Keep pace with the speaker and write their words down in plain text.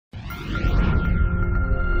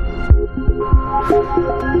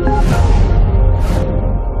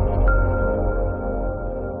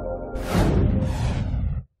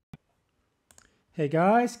Hey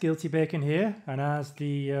guys, Guilty Bacon here, and as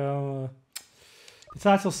the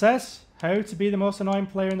title says, how to be the most annoying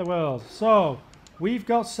player in the world. So, we've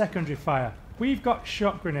got secondary fire, we've got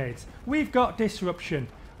shot grenades, we've got disruption,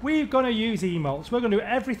 we're going to use emotes, we're going to do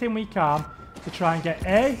everything we can to try and get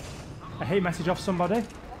A, a hate message off somebody,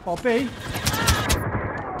 or B,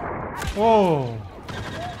 oh,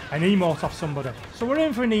 an emote off somebody. So we're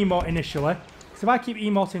in for an emote initially, so if I keep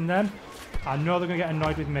emoting them, I know they're going to get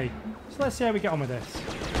annoyed with me. So let's see how we get on with this.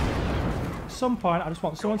 At some point, I just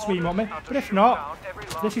want someone to emote me. But if not,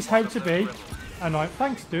 this is how to be annoying.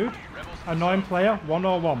 Thanks, dude. Annoying player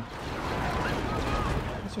 101.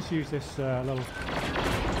 Let's just use this little...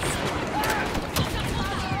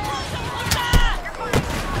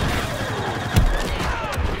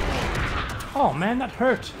 Oh man, that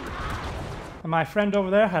hurt. And my friend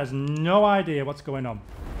over there has no idea what's going on.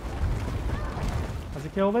 Has he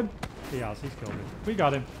killed him? He has, he's killed him. We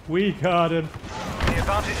got him. We got him. The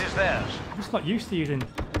advantage is theirs. I'm just not used to using... Look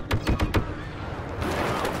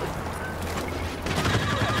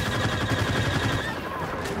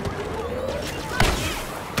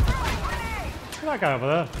at that guy over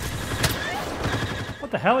there.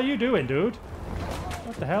 What the hell are you doing, dude?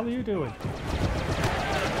 What the hell are you doing?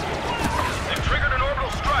 They've triggered an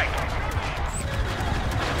orbital strike.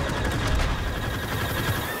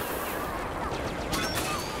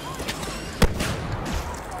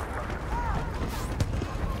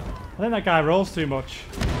 I think that guy rolls too much.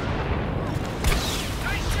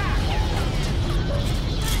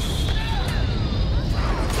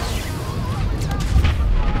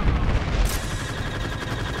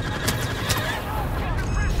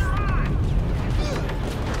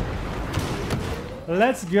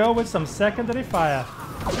 Let's go with some secondary fire.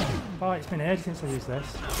 Oh, it's been ages since I used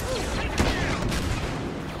this.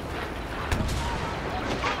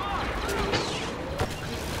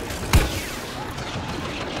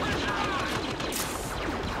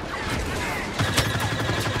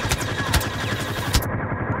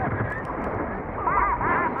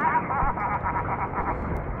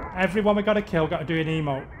 Everyone we got to kill got to do an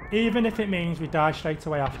emote, even if it means we die straight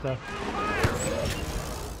away after.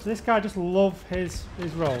 So this guy just loves his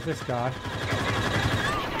rolls, this guy.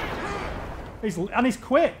 He's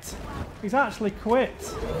quit. He's actually quit.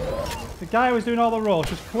 The guy who was doing all the rolls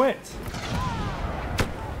just quit.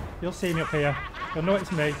 You'll see me up here. You'll know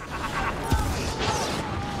it's me.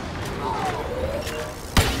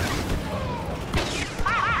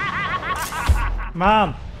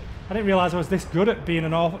 Man, I didn't realise I was this good at being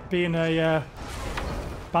a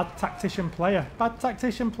bad tactician player. Bad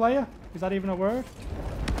tactician player? Is that even a word?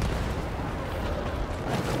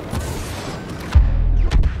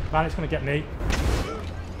 Man, it's going to get me.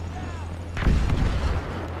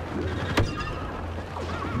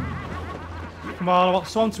 Come on, I want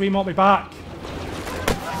someone to emote me back.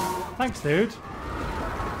 Thanks, dude.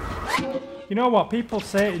 You know what? People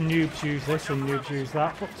say noobs use this and noobs use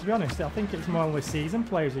that, but to be honest, I think it's more only seasoned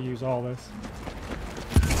players who use all this.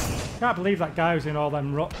 Can't believe that guy who's in all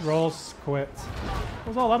them rolls quit.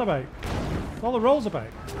 What's all that about? What's all the rolls about?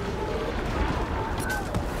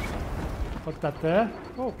 Put that there.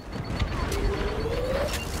 Oh.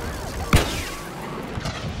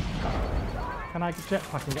 Can I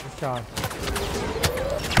jetpack and get this guy?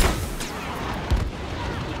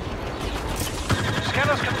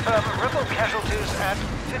 Scanners confirm rebel casualties at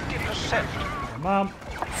 50%. Come on.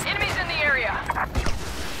 Enemies in the area.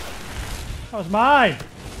 That was mine.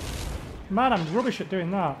 Man, I'm rubbish at doing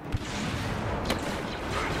that.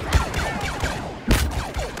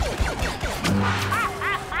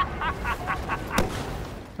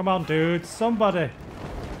 Come on, dude. Somebody.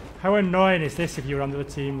 How annoying is this if you were under the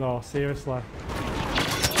team, though? Seriously.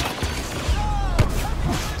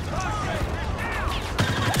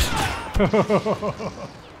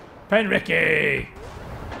 Penricky!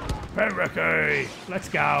 Penricky! Let's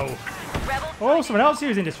go! Oh, someone else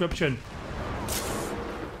using disruption.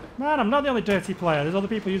 Man, I'm not the only dirty player. There's other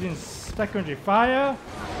people using secondary fire.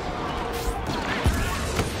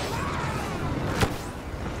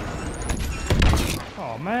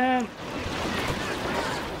 Oh, man.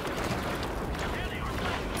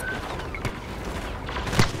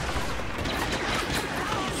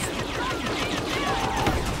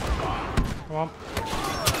 Come on.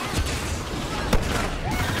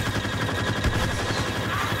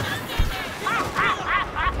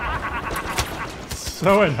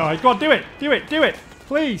 So annoying. Go on, do it! Do it! Do it!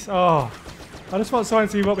 Please! Oh. I just want someone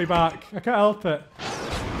to emote me back. I can't help it.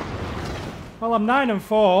 Well, I'm 9 and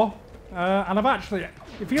 4. And I've actually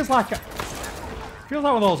It feels like one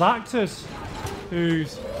of those actors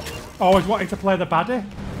who's always wanting to play the baddie.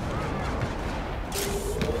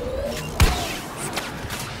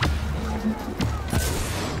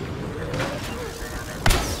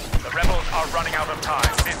 The rebels are running out of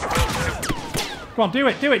time. This will do. Come on, do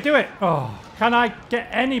it, do it, do it! Oh, can I get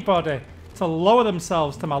anybody to lower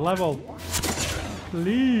themselves to my level?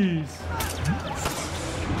 Please.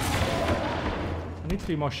 I need to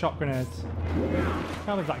do more shot grenades.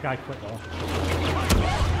 Can't leave that guy quit though.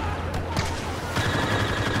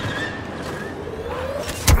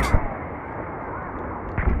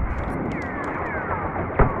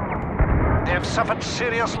 They have suffered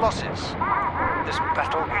serious losses. This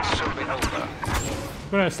battle will soon be over.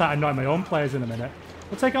 I'm going to start annoying my own players in a minute.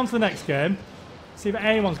 We'll take on to the next game. See if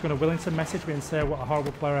anyone's going to willing to message me and say what a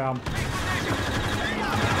horrible player I am.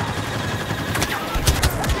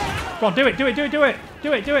 Go on, do it, do it, do it, do it,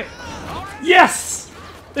 do it, do it. Yes!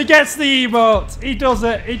 He gets the emote. He does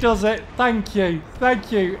it, he does it. Thank you,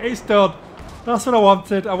 thank you. It's done. That's what I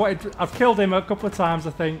wanted. I've killed him a couple of times, I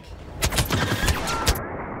think.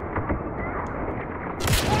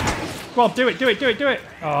 Go on, do it, do it, do it, do it.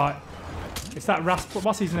 Oh, it's that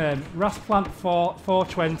what's his name? Rasplant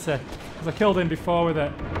 420. Because I killed him before with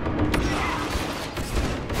it.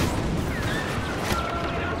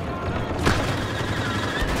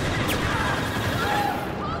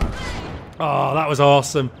 Oh, that was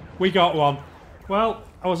awesome. We got one. Well,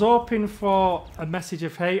 I was hoping for a message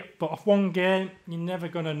of hate, but off one game, you're never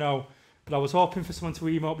going to know. But I was hoping for someone to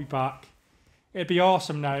emote me back. It'd be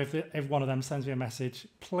awesome now if one of them sends me a message.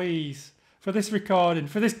 Please, for this recording,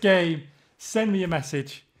 for this game, send me a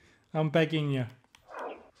message. I'm begging you.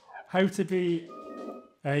 How to be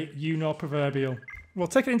a proverbial. We'll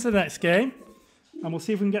take it into the next game, and we'll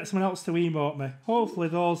see if we can get someone else to emote me. Hopefully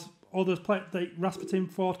those others play the Rasputin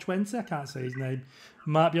 420, I can't say his name,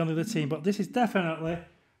 might be on the other team. But this is definitely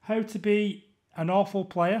how to be an awful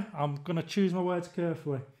player. I'm going to choose my words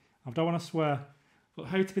carefully. I don't want to swear. But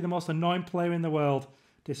how to be the most annoying player in the world.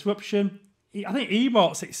 Disruption. I think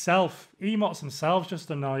emotes themselves just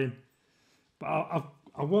annoying. But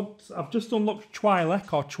I've just unlocked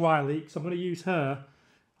Twi'lek or Twi'lek, so I'm going to use her.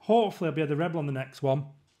 Hopefully I'll be the rebel on the next one.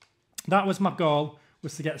 That was my goal,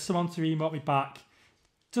 was to get someone to emote me back.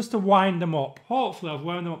 Just to wind them up. Hopefully I've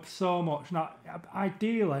wound them up so much. Now,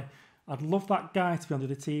 ideally, I'd love that guy to be under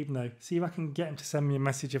the team now. See if I can get him to send me a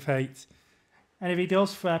message of hate. And if he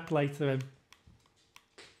does, fair play to him.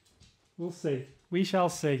 We'll see. We shall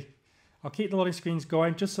see. I'll keep the loading screens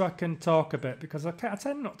going just so I can talk a bit, because I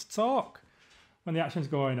tend not to talk when the action's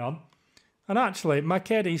going on. And actually, my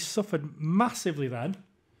KD suffered massively then.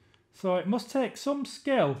 So it must take some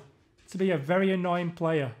skill to be a very annoying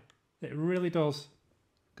player. It really does.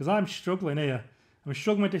 Because I'm struggling here. I'm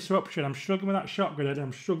struggling with disruption. I'm struggling with that shot grenade.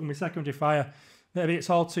 I'm struggling with secondary fire. Maybe it's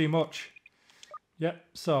all too much. Yep.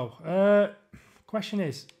 So, question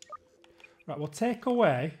is, right, we'll take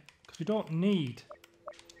away, because we don't need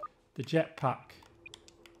the jetpack.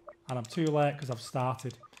 And I'm too late because I've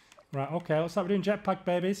started. Right, okay, let's start doing jetpack,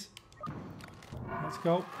 babies. Let's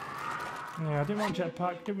go. Yeah, I didn't want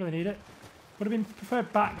jetpack. Didn't really need it. Would have been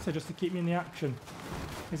preferred Baxter just to keep me in the action.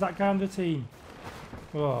 Is that guy on the team?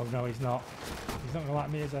 Oh, no, he's not. He's not going to like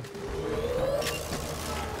me, is he?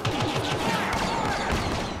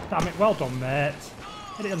 Damn it, well done, mate.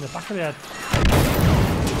 Hit it on the back of the head.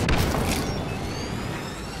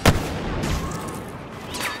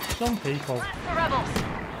 Some people.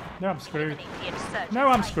 No, I'm screwed. No,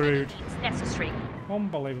 I'm screwed.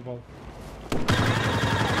 Unbelievable.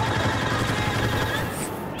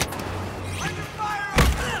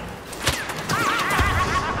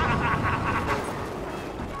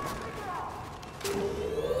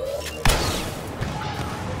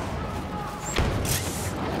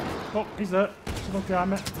 Oh, he's there. Someone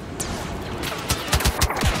behind me.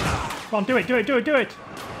 Come on, do it, do it, do it, do it!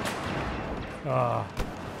 Ah.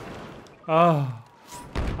 Oh.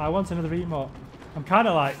 I want another emote. I'm kind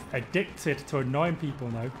of like addicted to annoying people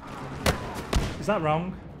now. Is that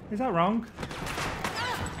wrong? Is that wrong?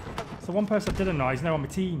 So one person I did annoy is now on my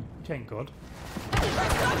team, which ain't good.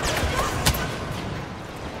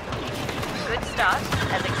 Good start,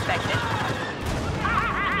 as expected.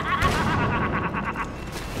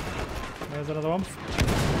 There's another one.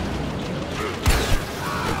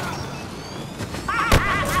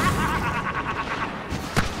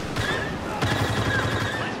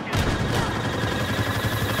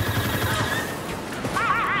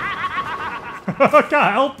 I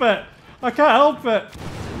can't help it. I can't help it.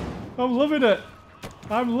 I'm loving it.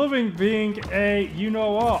 I'm loving being a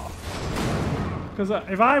you-know-what. Because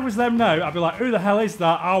if I was them now, I'd be like, who the hell is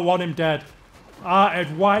that? I want him dead. Ah,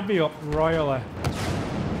 it'd wind me up royally.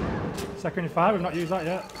 Second and 5, we've not used that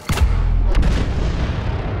yet.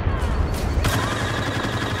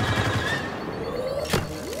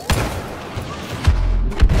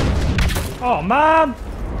 Oh man!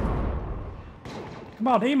 Come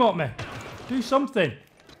on, emote me. Do something.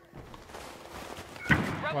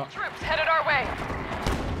 Rebel troops headed our way.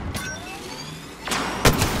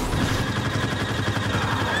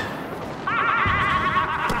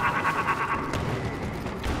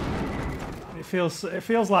 It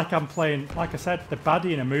feels like I'm playing, like I said, the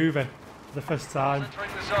baddie in a movie for the first time. Entering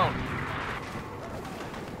the zone.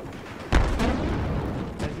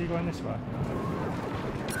 Is he going this way?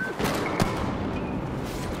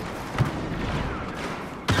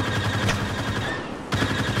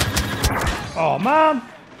 Oh man!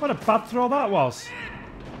 What a bad throw that was.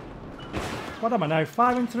 What am I now?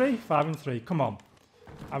 5 and 3? 5 and 3. Come on.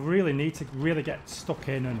 I really need to really get stuck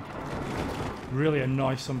in and really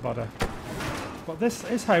annoy somebody. But this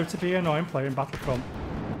is how to be an annoying player in Battlefront.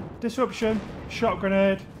 Disruption, shot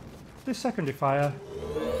grenade, this secondary fire.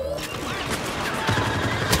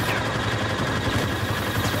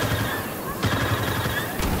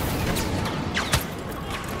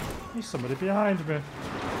 There's somebody behind me.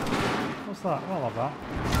 What's that? I'll have that.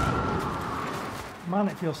 Man,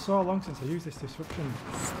 it feels so long since I used this disruption.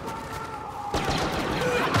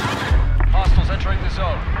 Hostiles entering the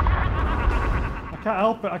zone. I can't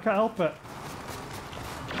help it, I can't help it.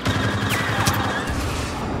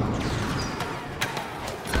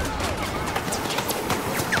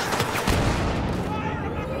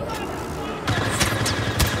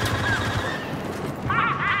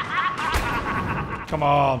 Come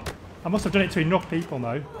on. I must have done it to enough people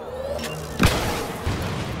now.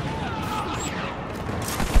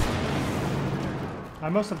 I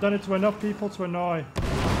must have done it to enough people to annoy.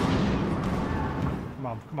 Come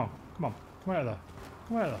on, come on, come on. Come out of there.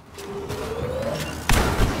 Come out of there.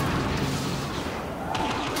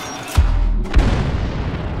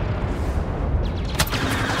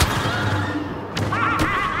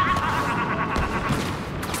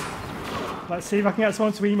 Let's see if I can get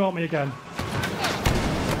someone to emote me again.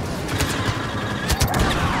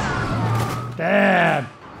 Damn!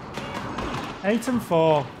 8 and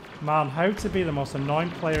 4. Man, how to be the most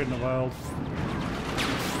annoying player in the world.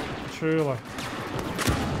 Truly.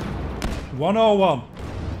 101.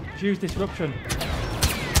 Use disruption.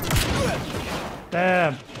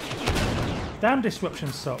 Damn. Damn,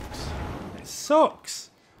 disruption sucks. It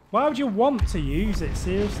sucks. Why would you want to use it?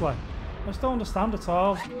 Seriously. I just don't understand at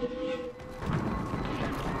all.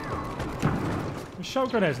 The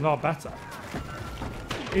shot grenade is not better.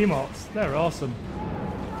 Emotes, they're awesome.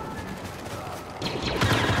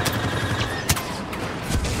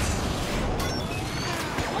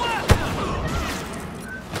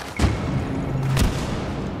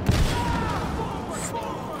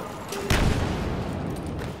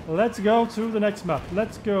 Let's go to the next map.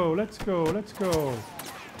 Let's go, let's go, let's go.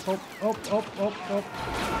 Up, up, up, up, up.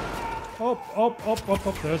 Up, up, up, up,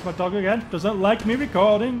 up. There's my dog again. Doesn't like me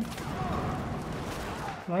recording.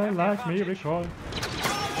 Doesn't like me recording.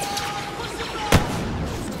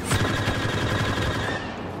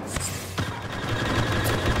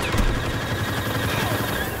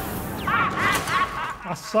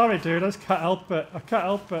 I'm sorry, dude. I just can't help it. I can't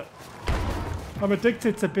help it. I'm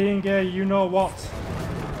addicted to being a you-know-what.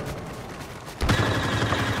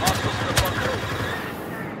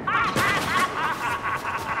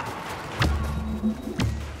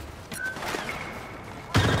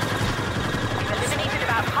 Eliminated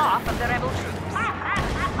about half of the rebel troops.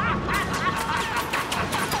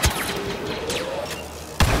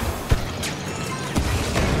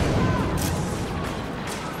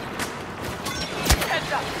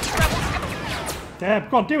 Heads up. Rebels. Damn,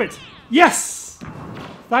 go on, do it. Yes!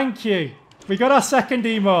 Thank you. We got our second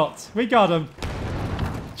emote. We got him.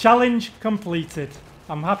 Challenge completed.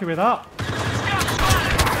 I'm happy with that.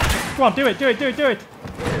 Go on, do it, do it, do it, do it.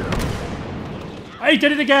 He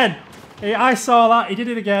did it again. I saw that. He did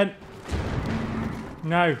it again.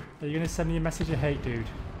 No. Are you going to send me a message of hate, dude?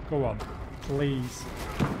 Go on. Please.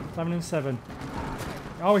 7 and 7.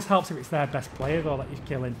 It always helps if it's their best player, though, that you're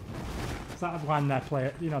killing. That wind their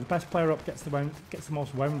player, you know, the best player up gets the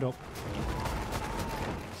most wound up.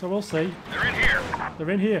 So we'll see. They're in here. They're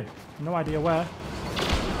in here. No idea where.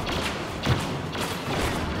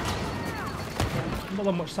 Not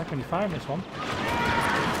that much secondary fire in this one.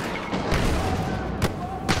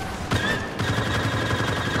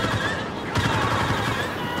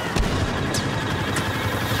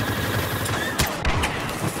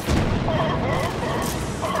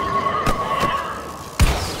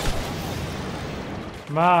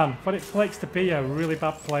 Come man, what it takes to be a really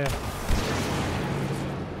bad player.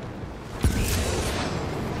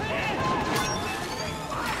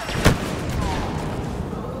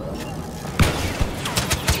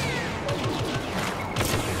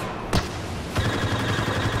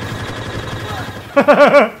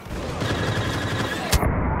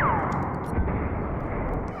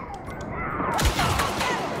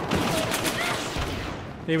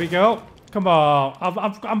 Here we go. Come on.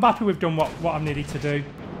 I'm happy we've done what I've needed to do.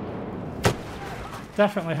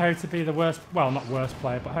 Definitely how to be the worst, well, not worst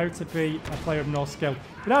player, but how to be a player of no skill.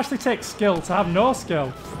 It actually takes skill to have no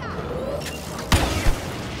skill.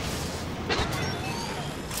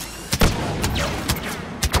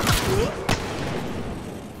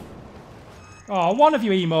 Oh, one of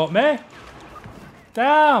you emote me.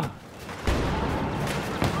 Damn.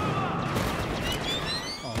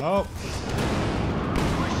 Oh no.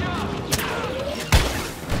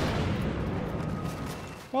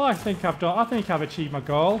 Well, I think I've achieved my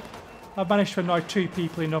goal. I've managed to annoy 2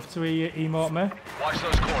 people enough to emote me. Watch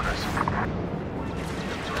those corners.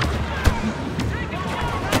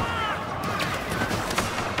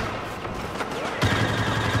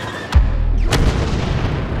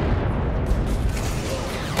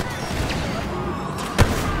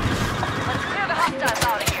 Let's clear the hostiles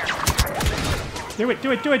out of here. Do it,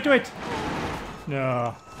 do it, do it, do it!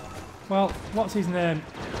 No. Well, what's his name?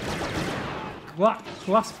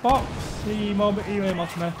 Glass box. He emoted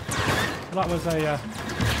me. That was a.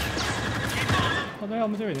 What the hell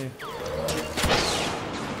am I doing here?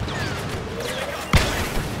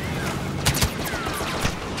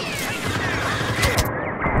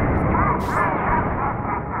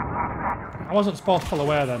 I wasn't supposed to pull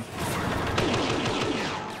away then.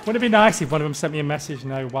 Wouldn't it be nice if one of them sent me a message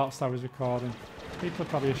now whilst I was recording? People would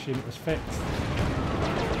probably assume it was fixed.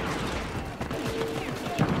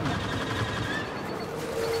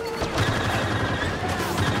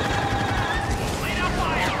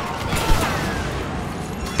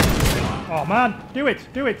 Oh man, do it,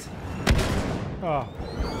 do it! Oh.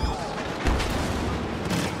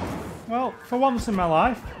 Well, for once in my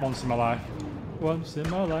life. We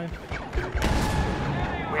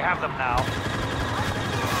have them now.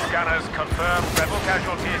 Scanners confirm rebel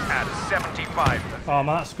casualties at 75. Oh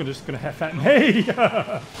man, that's just gonna affect me!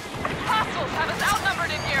 Hostiles have us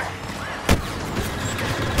outnumbered in here.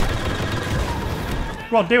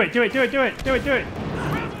 Come on, do it, do it, do it, do it, do it, do it!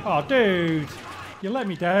 Oh dude, you let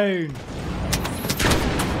me down.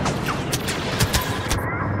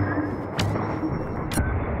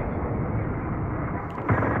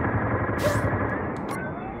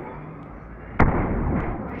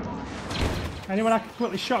 Anyone I can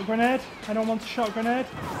quickly shot grenade? Anyone want a shot grenade?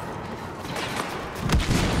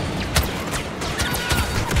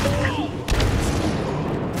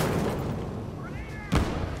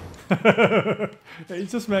 It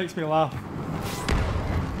just makes me laugh.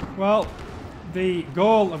 Well, the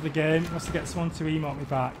goal of the game was to get someone to emote me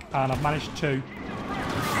back, and I've managed to.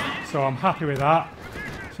 So I'm happy with that.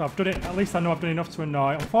 So I've done it, at least I know I've done enough to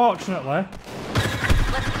annoy. Unfortunately...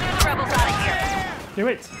 Let's clear the rebels out of here. Do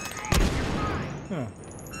it! Huh.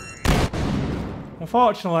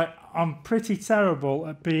 Unfortunately, I'm pretty terrible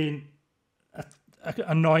at being an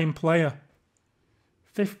annoying player.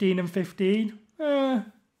 15 and 15?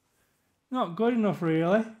 Not good enough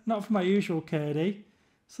really. Not for my usual KD.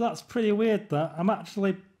 So that's pretty weird that. I'm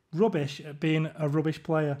actually rubbish at being a rubbish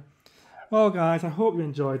player. Well guys, I hope you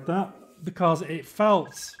enjoyed that. Because it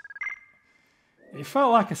felt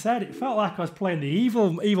like I said, it felt like I was playing the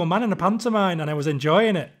evil man in a pantomime and I was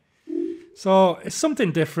enjoying it. So it's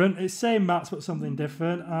something different. It's same maps but something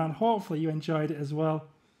different, and hopefully you enjoyed it as well.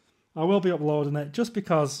 I will be uploading it just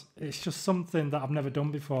because it's just something that I've never done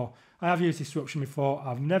before. I have used disruption before.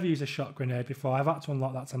 I've never used a shot grenade before. I've had to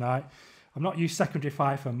unlock that tonight. I've not used secondary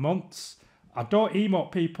fire for months. I don't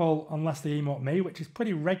emote people unless they emote me, which is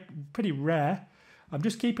pretty rare. I'm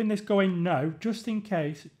just keeping this going now, just in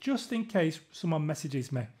case someone messages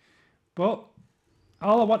me. But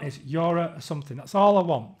all I want is Yora or something. That's all I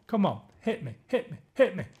want. Come on. Hit me, hit me,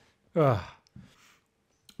 hit me. Ugh.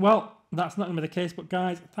 Well, that's not going to be the case, but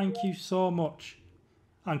guys, thank you so much.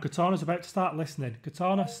 And Katana's about to start listening.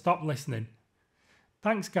 Katana, stop listening.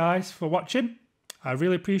 Thanks, guys, for watching. I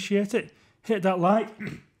really appreciate it. Hit that like,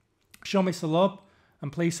 show me some love,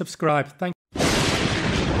 and please subscribe. Thank you.